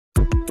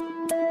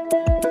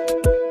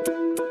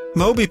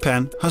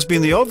Mobipen has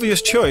been the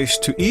obvious choice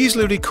to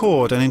easily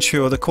record and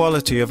ensure the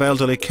quality of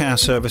elderly care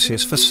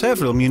services for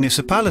several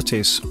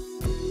municipalities.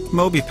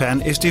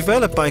 Mobipen is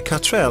developed by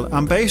qu'un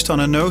and based on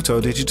Anoto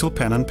digital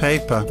pen and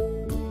paper.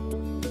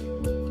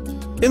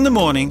 In the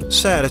morning,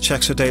 Sarah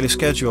checks her daily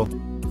schedule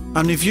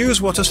and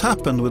reviews what has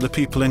happened with the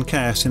people in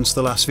care since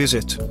the last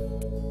visit.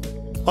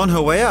 On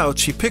her way out,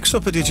 she picks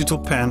up a digital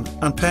pen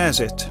and pairs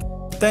it.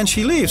 Then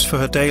she leaves for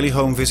her daily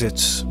home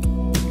visits.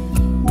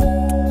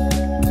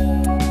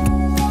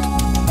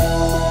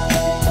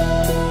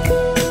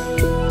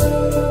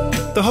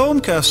 The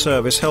home care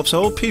service helps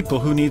old people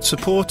who need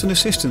support and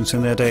assistance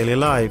in their daily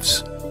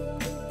lives.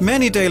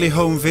 Many daily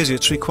home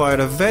visits require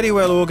a very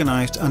well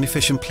organised and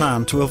efficient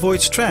plan to avoid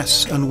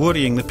stress and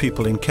worrying the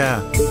people in care.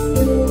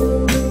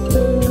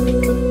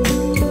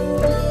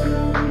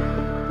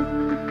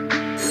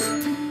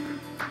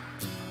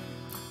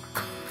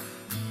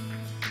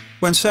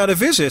 When Sarah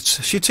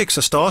visits, she ticks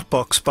a start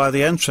box by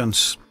the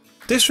entrance.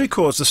 This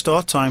records the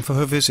start time for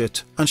her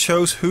visit and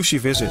shows who she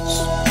visits.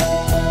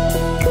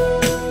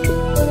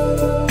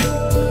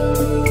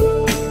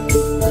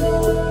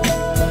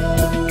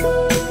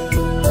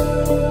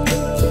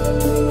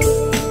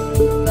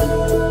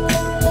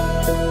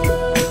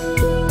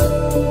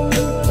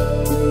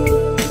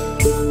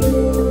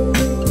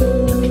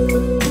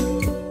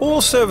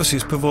 All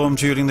services performed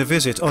during the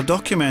visit are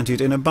documented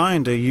in a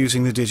binder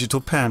using the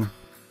digital pen.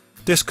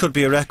 This could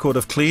be a record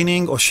of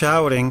cleaning or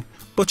showering,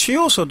 but she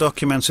also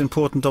documents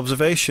important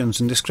observations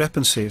and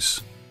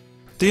discrepancies.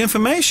 The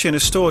information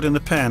is stored in the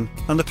pen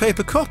and the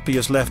paper copy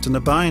is left in the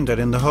binder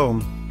in the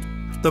home.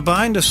 The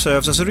binder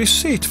serves as a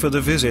receipt for the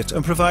visit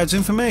and provides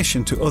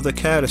information to other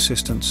care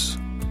assistants.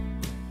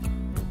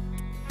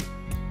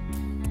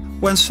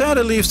 When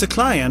Sarah leaves the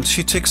client,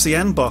 she ticks the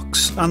end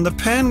box and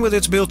the pen with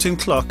its built-in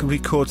clock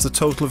records the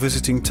total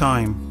visiting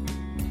time.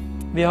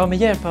 Vi har med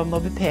hjälp av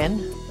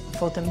Mobipen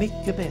fått en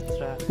mycket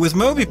bättre. With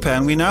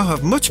Mobipen we now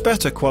have much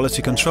better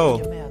quality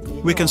control.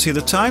 We can see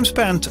the time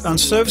spent and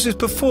services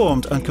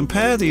performed and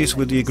compare these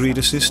with the agreed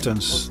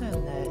assistance.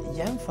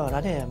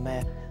 Jämföra det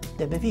med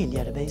det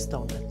beviljade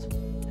biståndet.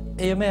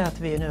 I och med att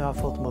vi nu har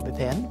fått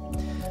Mobipen.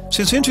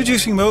 Since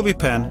introducing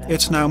Mobipen,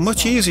 it's now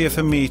much easier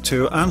for me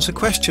to answer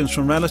questions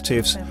from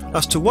relatives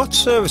as to what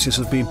services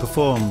have been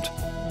performed.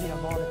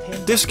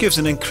 This gives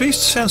an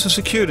increased sense of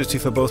security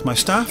for both my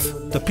staff,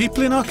 the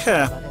people in our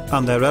care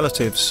and their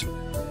relatives.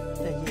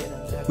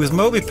 With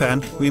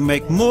Mobipen, we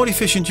make more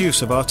efficient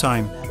use of our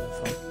time.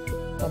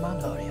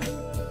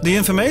 The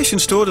information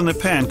stored in the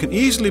pen can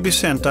easily be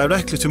sent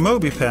directly to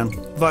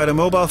Mobipen via a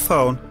mobile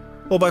phone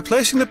or by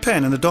placing the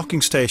pen in the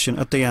docking station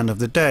at the end of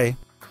the day.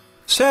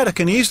 Sarah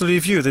can easily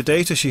review the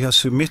data she has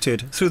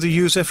submitted through the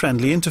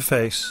user-friendly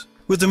interface.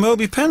 With the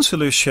Mobipen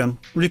solution,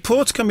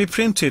 reports can be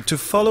printed to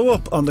follow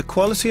up on the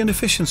quality and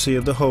efficiency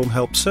of the home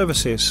help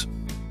services.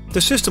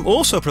 The system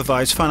also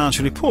provides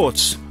financial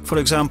reports, for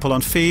example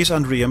on fees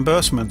and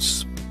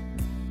reimbursements.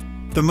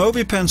 The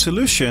Mobipen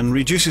solution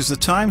reduces the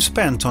time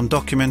spent on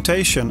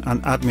documentation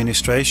and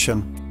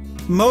administration.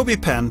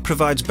 Mobipen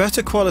provides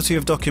better quality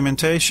of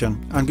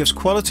documentation and gives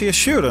quality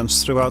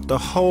assurance throughout the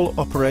whole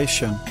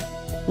operation.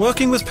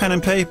 Working with pen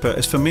and paper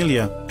is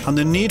familiar and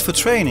the need for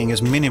training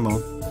is minimal.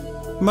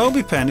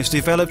 Mobipen is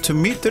developed to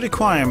meet the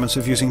requirements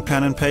of using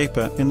pen and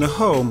paper in the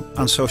home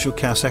and social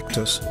care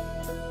sectors.